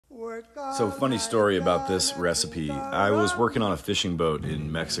So, funny story about this recipe. I was working on a fishing boat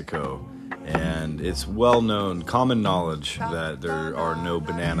in Mexico, and it's well known, common knowledge, that there are no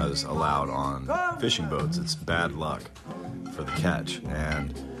bananas allowed on fishing boats. It's bad luck for the catch.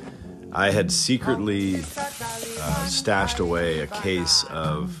 And I had secretly stashed away a case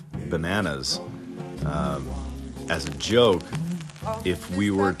of bananas as a joke if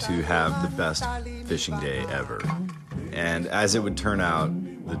we were to have the best fishing day ever. And as it would turn out,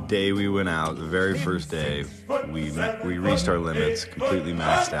 the day we went out, the very first day, we reached our limits, completely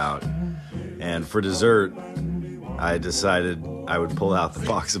maxed out. And for dessert, I decided I would pull out the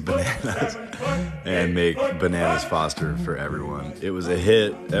box of bananas and make Bananas Foster for everyone. It was a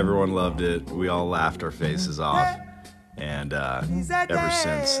hit. Everyone loved it. We all laughed our faces off. And ever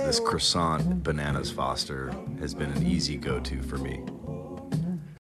since, this croissant Bananas Foster has been an easy go-to for me.